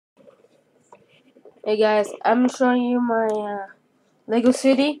Hey guys, I'm showing you my Lego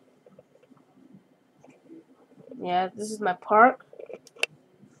City. Yeah, this is my park.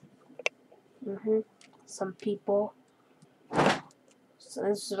 Some people. So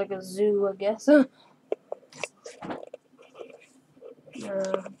this is like a zoo, I guess. This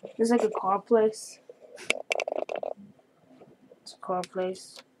is like a car place. It's a car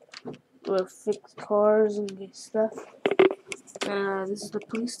place with fixed cars and stuff. This is the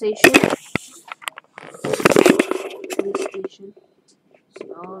police station. Police station.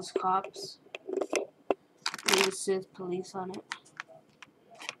 See all those cops. And this says police on it.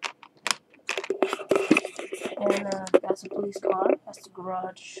 And that's a police car. That's the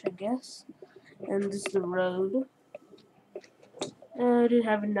garage, I guess. And this is the road. I didn't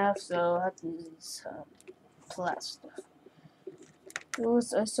have enough, so I have to use some plastic.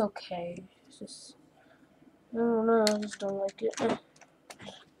 It's okay. It's just, I don't know, I just don't like it.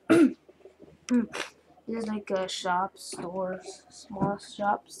 There's like shops, stores, small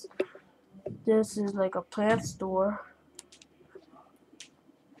shops. This is like a plant store.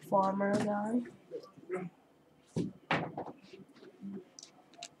 Farmer guy.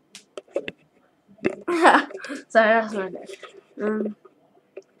 Sorry, that's my dad.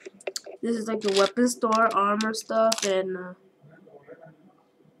 This is like a weapon store, armor stuff, and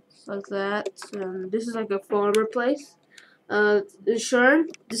like that. This is like a farmer place.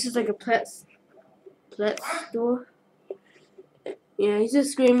 Insurance. This is like a pet store. Yeah, he's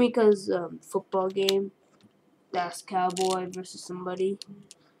just screaming because football game. That's Cowboy versus somebody.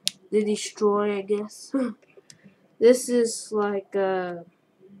 They destroy, I guess. This is like I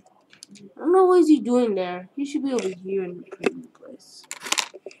don't know what is he doing there. He should be over here in the premium place.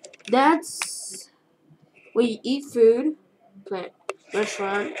 That's where you eat food. Plant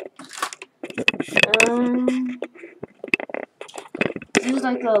restaurant. This is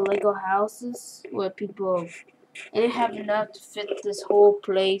like a Lego houses where people they didn't have enough to fit this whole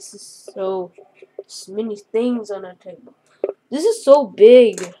place. So many things on the table. This is so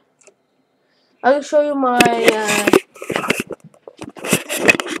big. I can show you my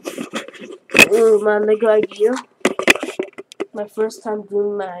my Lego idea. My first time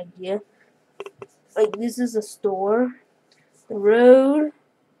doing my idea. Like this is a store, the road,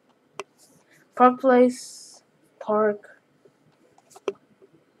 park place, park,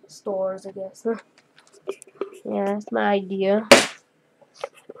 stores. I guess. Yeah, that's my idea.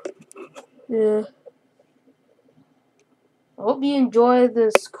 Yeah. I hope you enjoy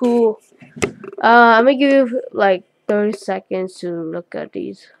this cool. I'm gonna give you like 30 seconds to look at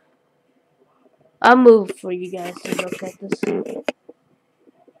these. I'll move for you guys to look at this.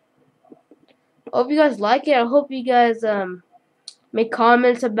 Hope you guys like it. I hope you guys make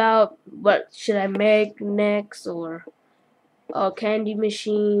comments about what should I make next, or a candy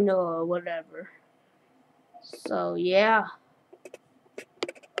machine or whatever. So yeah,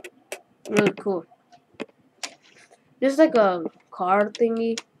 really cool. This is like a car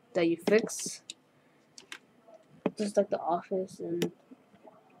thingy that you fix. Just like the office and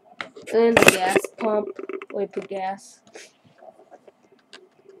the gas pump where you put gas.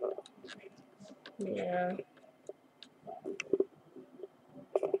 Yeah.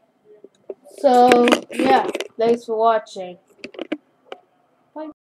 So yeah, thanks for watching.